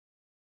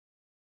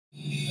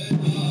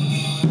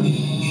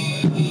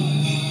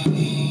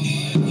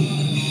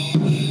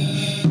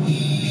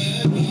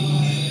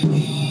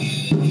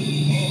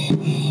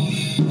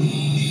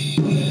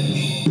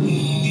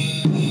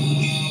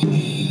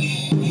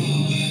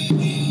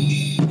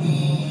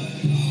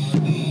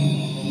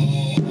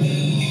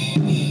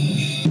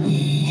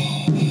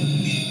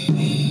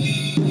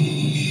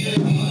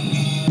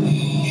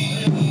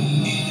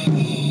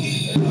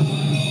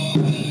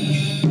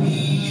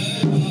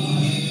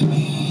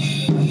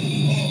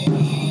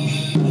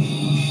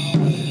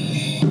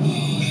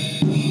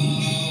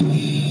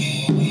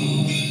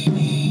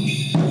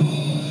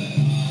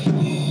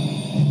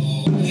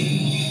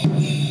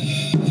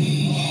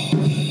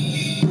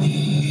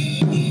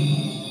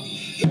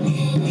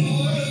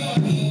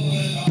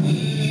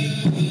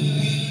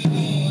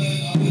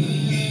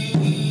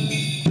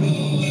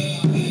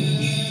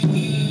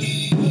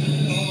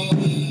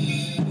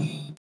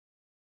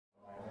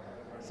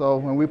So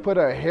when we put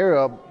our hair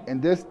up in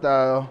this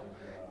style,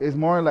 it's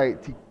more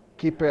like to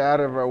keep it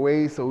out of our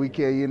way so we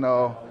can, you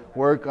know,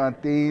 work on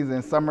things.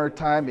 In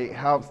summertime, it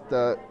helps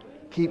to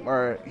keep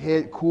our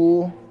head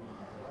cool.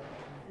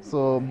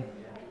 So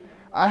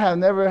I have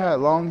never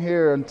had long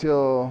hair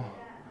until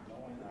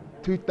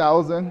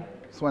 2000.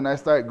 That's when I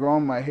started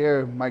growing my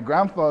hair. My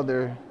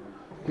grandfather,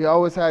 he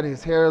always had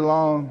his hair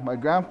long. My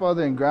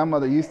grandfather and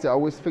grandmother used to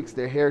always fix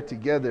their hair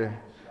together.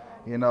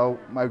 You know,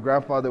 my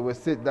grandfather would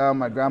sit down,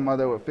 my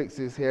grandmother would fix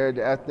his hair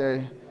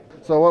after.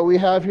 So what we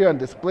have here on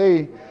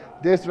display,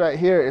 this right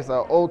here is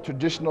our old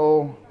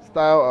traditional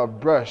style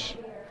of brush.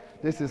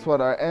 This is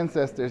what our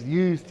ancestors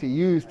used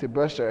to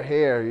brush their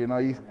hair. You know,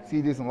 you see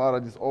this in a lot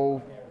of these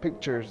old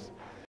pictures.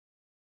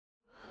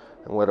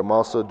 And what I'm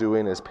also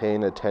doing is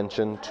paying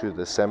attention to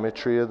the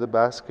symmetry of the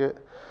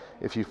basket.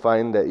 If you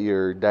find that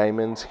your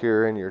diamonds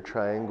here and your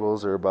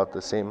triangles are about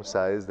the same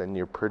size, then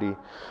you're pretty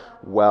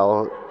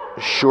well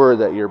sure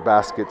that your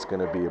basket's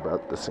going to be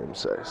about the same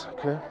size.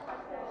 Okay.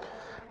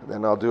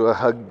 Then I'll do a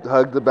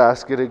hug the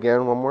basket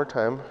again one more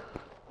time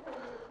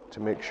to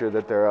make sure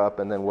that they're up.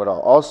 And then what I'll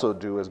also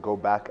do is go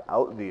back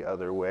out the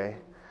other way,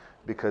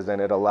 because then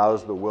it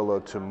allows the willow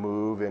to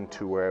move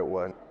into where it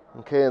went.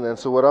 Okay, and then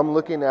so what I'm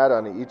looking at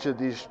on each of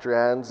these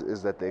strands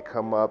is that they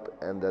come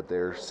up and that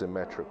they're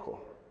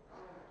symmetrical.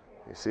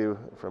 You see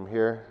from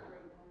here,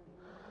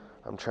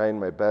 I'm trying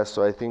my best.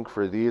 So I think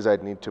for these,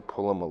 I'd need to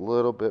pull them a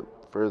little bit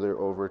further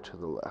over to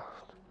the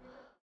left.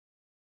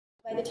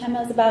 By the time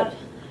I was about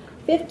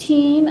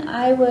 15,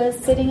 I was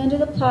sitting under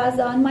the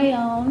plaza on my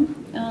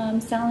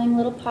own, selling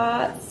little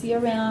pots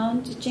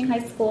year-round, teaching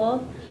high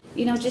school.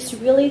 You know, just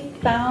really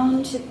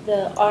found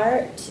the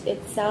art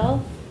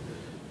itself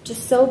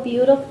just so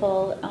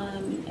beautiful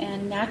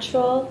and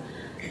natural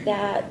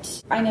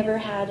that I never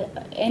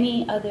had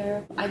any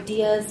other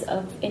ideas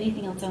of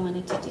anything else I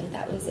wanted to do.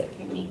 That was it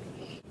for me.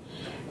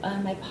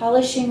 My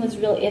polishing was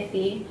real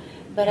iffy,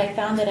 but I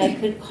found that I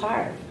could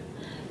carve.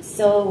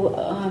 So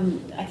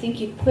I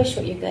think you push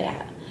what you're good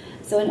at.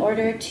 So in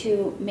order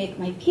to make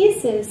my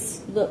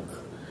pieces look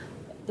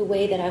the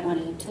way that I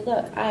wanted them to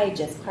look, I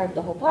just carved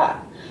the whole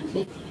pot.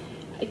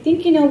 I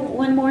think, you know,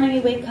 one morning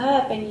you wake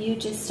up and you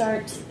just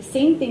start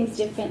seeing things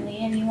differently,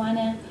 and you want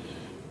to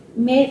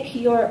make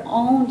your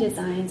own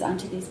designs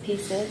onto these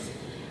pieces.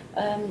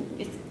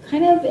 It's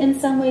kind of in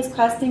some ways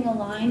crossing a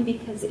line,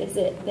 because is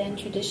it then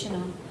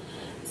traditional?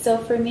 So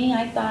for me,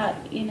 I thought,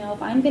 you know,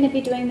 if I'm going to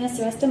be doing this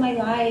the rest of my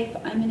life,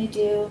 I'm going to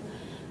do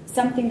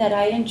something that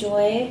I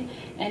enjoy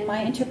and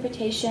my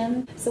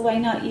interpretation. So why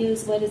not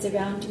use what is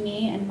around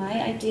me and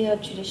my idea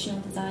of traditional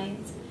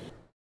designs?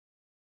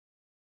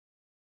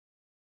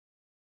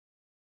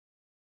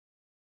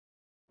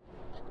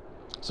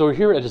 So we're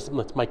here at this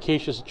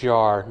micaceous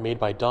jar made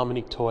by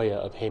Dominique Toya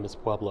of Jemez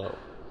Pueblo.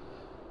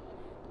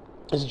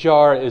 This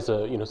jar is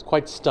it's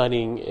quite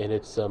stunning in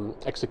its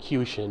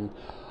execution,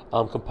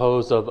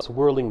 composed of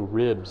swirling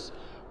ribs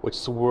which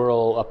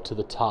swirl up to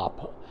the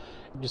top.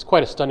 Just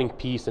quite a stunning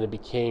piece, and it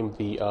became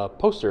the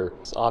poster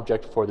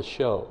object for the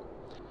show.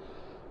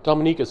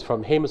 Dominique is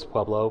from Jemez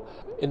Pueblo.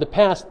 In the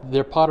past,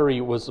 their pottery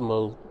was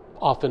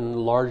often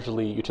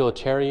largely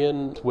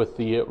utilitarian. With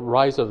the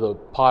rise of the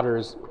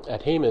potters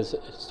at Jemez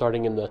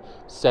starting in the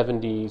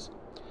 70s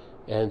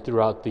and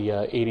throughout the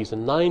 80s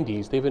and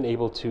 90s, they've been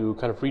able to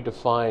kind of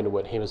redefine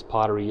what Jemez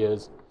pottery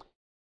is.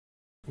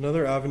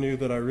 Another avenue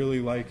that I really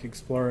like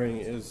exploring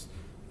is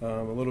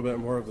a little bit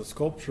more of the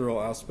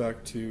sculptural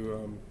aspect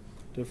to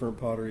different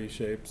pottery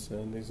shapes,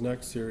 and these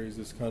next series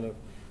is kind of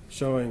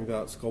showing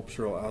that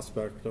sculptural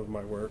aspect of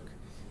my work.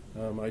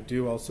 I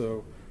do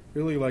also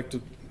really like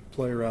to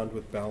play around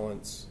with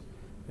balance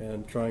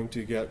and trying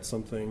to get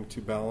something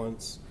to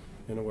balance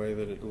in a way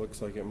that it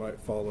looks like it might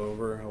fall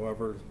over.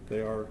 However, they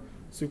are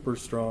super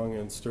strong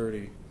and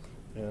sturdy,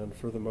 and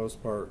for the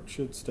most part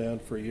should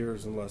stand for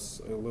years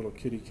unless a little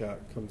kitty cat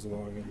comes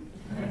along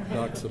and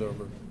knocks it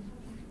over.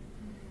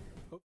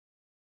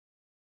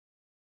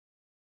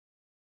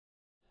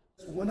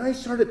 When I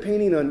started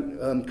painting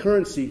on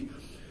currency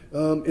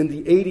in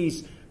the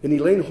 80s, and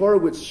Elaine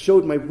Horowitz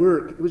showed my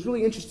work, it was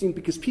really interesting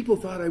because people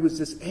thought I was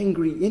this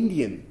angry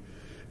Indian.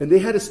 And they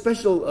had a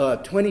special,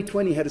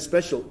 2020 had a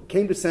special,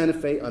 came to Santa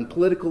Fe on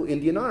political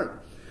Indian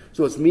art.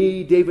 So it's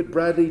me, David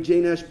Bradley,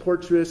 Jane Ash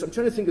Portress. I'm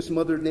trying to think of some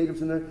other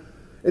natives in there.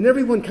 And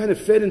everyone kind of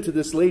fed into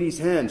this lady's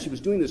hand. She was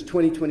doing this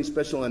 2020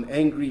 special on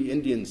angry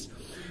Indians.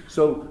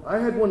 So I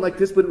had one like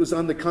this, but it was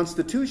on the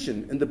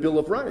Constitution and the Bill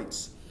of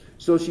Rights.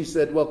 So she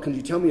said, well, can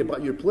you tell me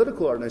about your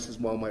political art? And I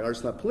said, well, my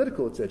art's not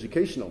political, it's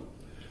educational.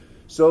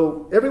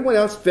 So everyone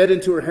else fed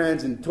into her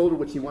hands and told her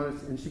what she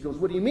wanted. And she goes,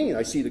 what do you mean?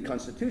 I see the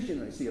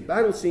Constitution, I see a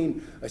battle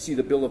scene, I see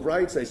the Bill of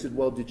Rights. I said,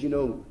 well, did you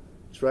know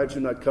tribes are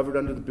not covered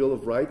under the Bill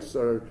of Rights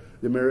or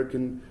the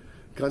American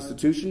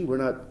Constitution?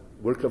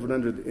 We're covered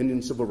under the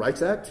Indian Civil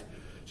Rights Act.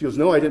 She goes,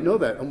 no, I didn't know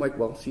that. I'm like,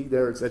 well, see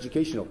there, it's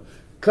educational.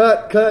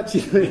 Cut. She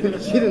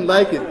didn't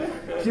like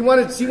it. She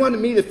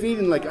wanted me to feed,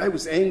 and like I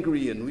was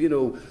angry, and you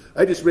know,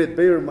 I just read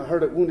Bear in My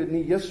Heart at Wounded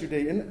Knee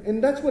yesterday,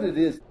 and that's what it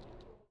is.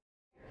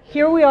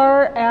 Here we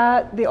are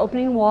at the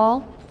opening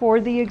wall for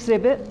the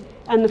exhibit,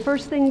 and the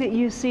first thing that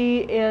you see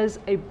is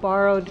a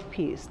borrowed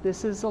piece.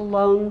 This is a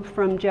loan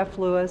from Jeff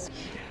Lewis.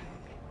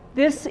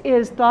 This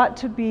is thought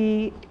to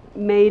be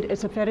made,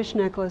 it's a fetish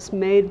necklace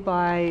made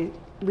by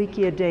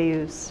Likia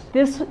Deus.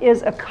 This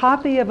is a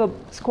copy of a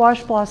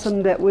squash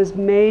blossom that was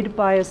made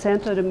by a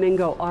Santo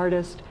Domingo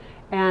artist,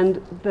 and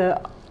the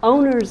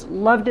owners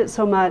loved it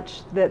so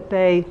much that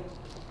they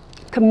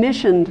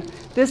commissioned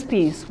this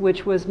piece,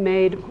 which was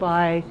made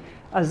by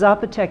a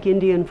Zapotec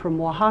Indian from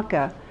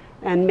Oaxaca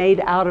and made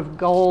out of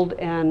gold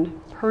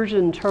and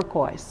Persian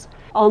turquoise.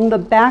 On the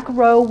back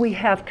row, we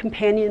have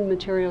companion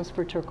materials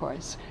for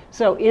turquoise.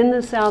 So in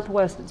the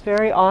Southwest, it's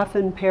very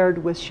often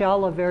paired with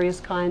shell of various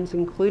kinds,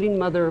 including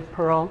mother of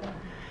pearl.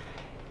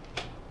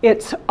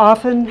 It's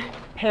often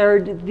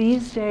paired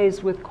these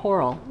days with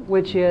coral,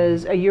 which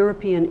is a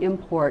European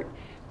import.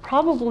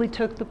 Probably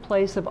took the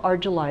place of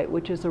argillite,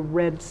 which is a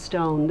red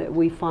stone that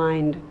we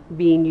find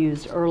being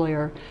used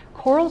earlier.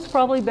 Coral's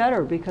probably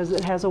better because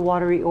it has a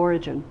watery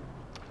origin.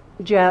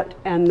 Jet,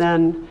 and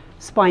then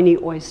spiny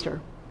oyster,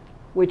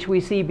 which we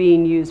see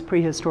being used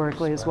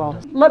prehistorically as well.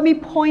 Let me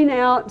point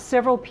out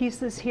several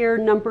pieces here.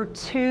 Number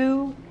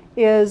 2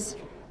 is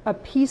a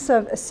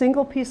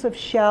single piece of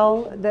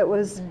shell that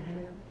was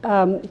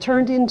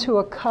turned into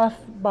a cuff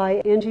by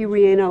Angie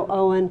Rieno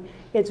Owen.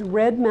 It's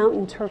red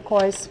mountain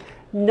turquoise.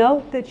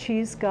 Note that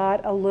she's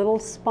got a little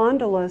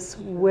spondylus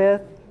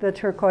with the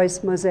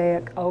turquoise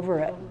mosaic over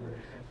it.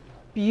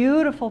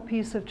 Beautiful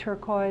piece of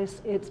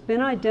turquoise. It's been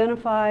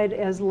identified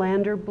as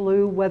lander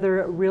blue. Whether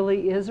it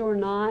really is or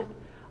not,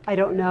 I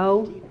don't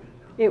know.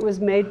 It was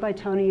made by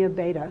Tony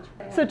Abeta.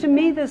 So to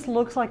me, this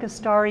looks like a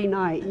starry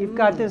night. You've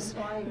got this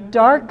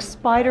dark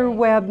spider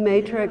web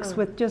matrix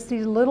with just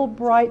these little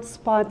bright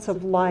spots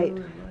of light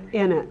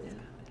in it.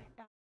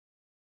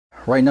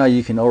 Right now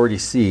you can already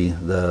see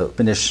the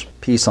finished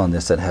piece on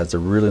this that has a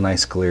really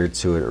nice glare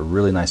to it, a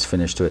really nice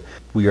finish to it.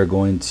 We are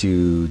going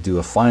to do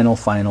a final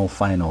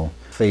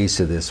phase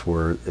to this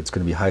where it's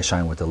going to be high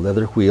shine with a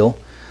leather wheel.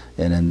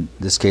 And in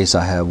this case,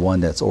 I have one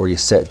that's already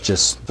set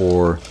just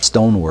for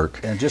stonework.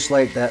 And just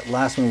like that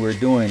last one we were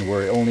doing,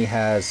 where it only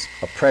has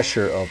a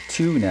pressure of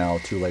 2 now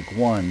to like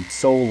 1,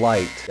 so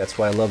light. That's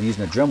why I love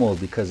using a Dremel,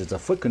 because it's a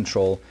foot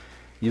control.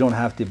 You don't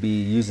have to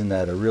be using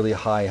that at a really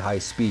high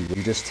speed.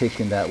 You're just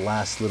taking that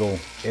last little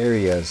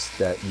areas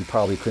that you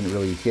probably couldn't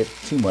really hit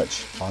too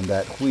much on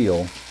that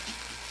wheel.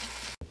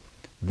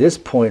 This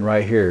point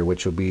right here,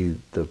 which will be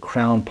the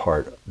crown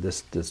part,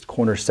 this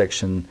corner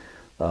section,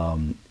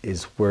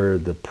 is where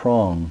the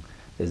prong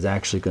is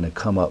actually going to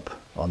come up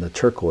on the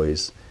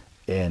turquoise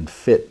and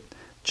fit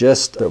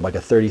just like a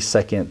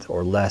 32nd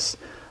or less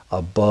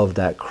above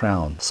that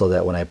crown, so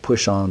that when I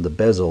push on the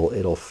bezel,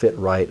 it'll fit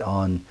right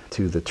on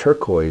to the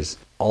turquoise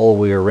all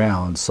the way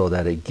around, so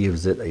that it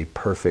gives it a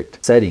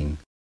perfect setting.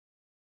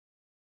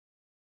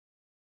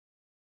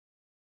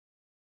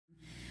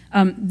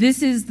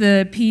 This is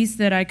the piece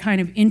that I kind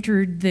of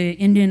entered the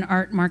Indian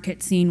art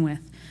market scene with.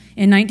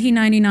 In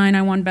 1999,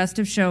 I won Best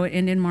of Show at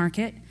Indian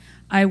Market.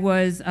 I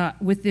was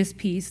with this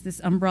piece, this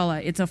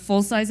umbrella. It's a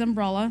full-size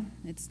umbrella.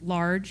 It's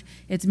large.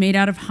 It's made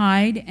out of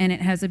hide, and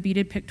it has a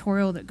beaded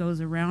pictorial that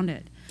goes around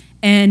it.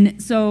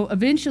 And so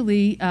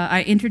eventually,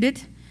 I entered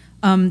it.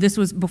 This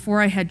was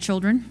before I had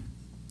children,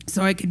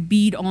 so I could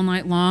bead all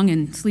night long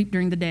and sleep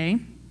during the day,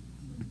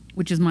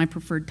 which is my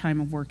preferred time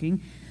of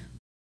working.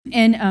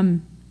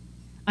 And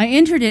I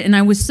entered it, and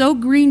I was so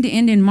green to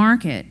Indian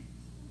Market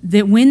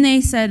that when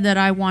they said that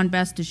I won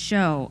Best of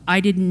Show,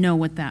 I didn't know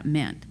what that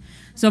meant.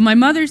 So my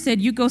mother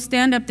said, you go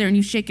stand up there and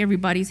you shake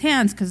everybody's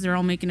hands, because they're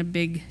all making a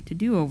big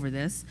to-do over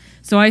this.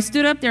 So I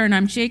stood up there and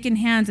I'm shaking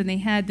hands, and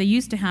they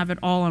used to have it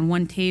all on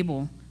one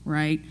table,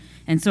 right?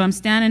 And so I'm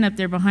standing up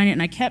there behind it,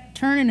 and I kept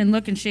turning and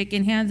looking,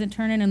 shaking hands and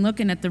turning and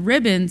looking at the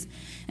ribbons,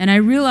 and I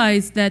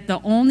realized that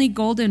the only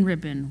golden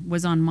ribbon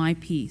was on my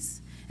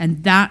piece.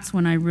 And that's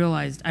when I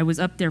realized, I was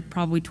up there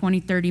probably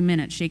 20, 30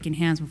 minutes shaking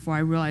hands before I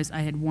realized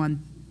I had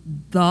won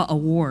the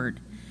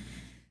award.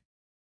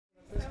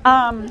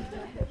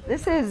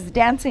 This is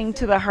dancing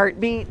to the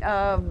heartbeat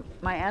of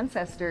my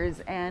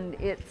ancestors, and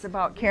it's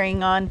about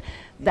carrying on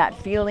that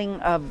feeling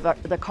of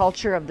the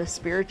culture of the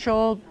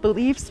spiritual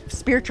beliefs,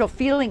 spiritual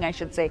feeling, I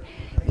should say.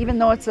 Even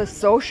though it's a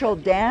social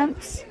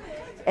dance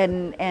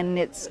and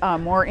it's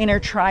more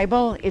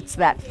intertribal, it's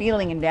that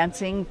feeling and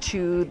dancing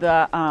to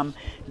the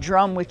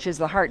drum, which is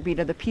the heartbeat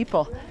of the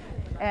people,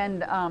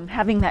 and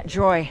having that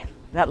joy,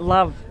 that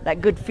love,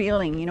 that good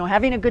feeling, you know,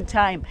 having a good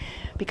time.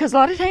 Because a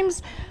lot of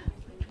times,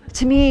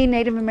 to me,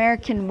 Native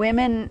American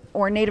women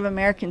or Native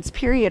Americans,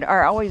 period,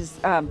 are always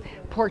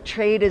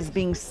portrayed as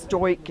being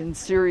stoic and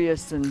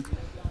serious, and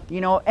you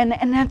know, and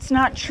that's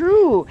not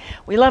true.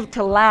 We love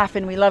to laugh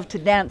and we love to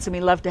dance and we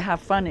love to have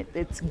fun.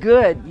 It's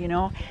good, you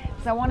know.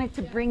 So I wanted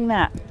to bring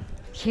that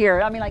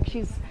here. I mean, like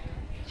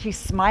she's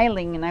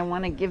smiling, and I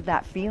want to give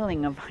that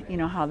feeling of, you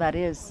know, how that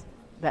is,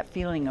 that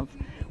feeling of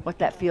what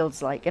that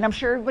feels like. And I'm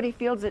sure everybody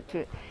feels it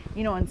too,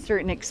 you know, in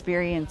certain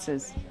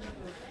experiences.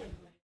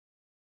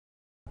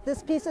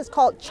 This piece is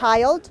called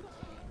Child,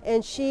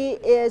 and she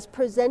is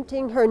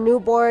presenting her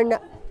newborn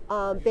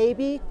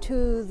baby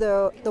to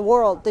the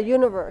world, the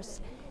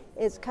universe.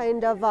 It's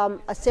kind of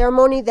a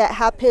ceremony that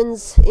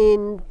happens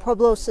in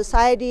Pueblo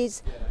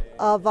societies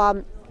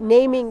of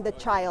naming the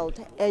child,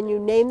 and you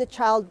name the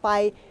child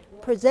by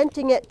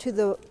presenting it to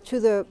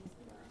the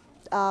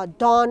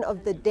dawn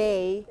of the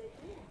day,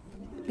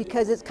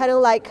 because it's kind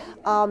of like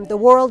the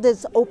world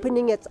is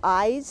opening its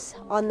eyes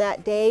on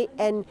that day,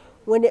 and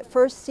when it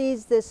first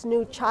sees this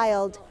new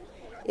child,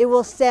 it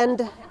will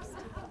send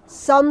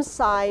some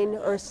sign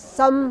or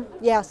some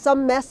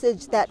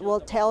message that will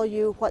tell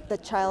you what the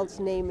child's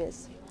name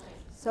is.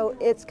 So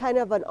it's kind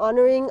of an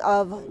honoring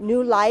of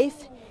new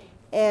life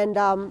and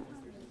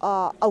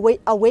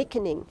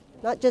awakening,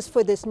 not just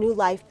for this new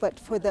life, but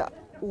for the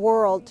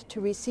world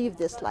to receive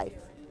this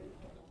life.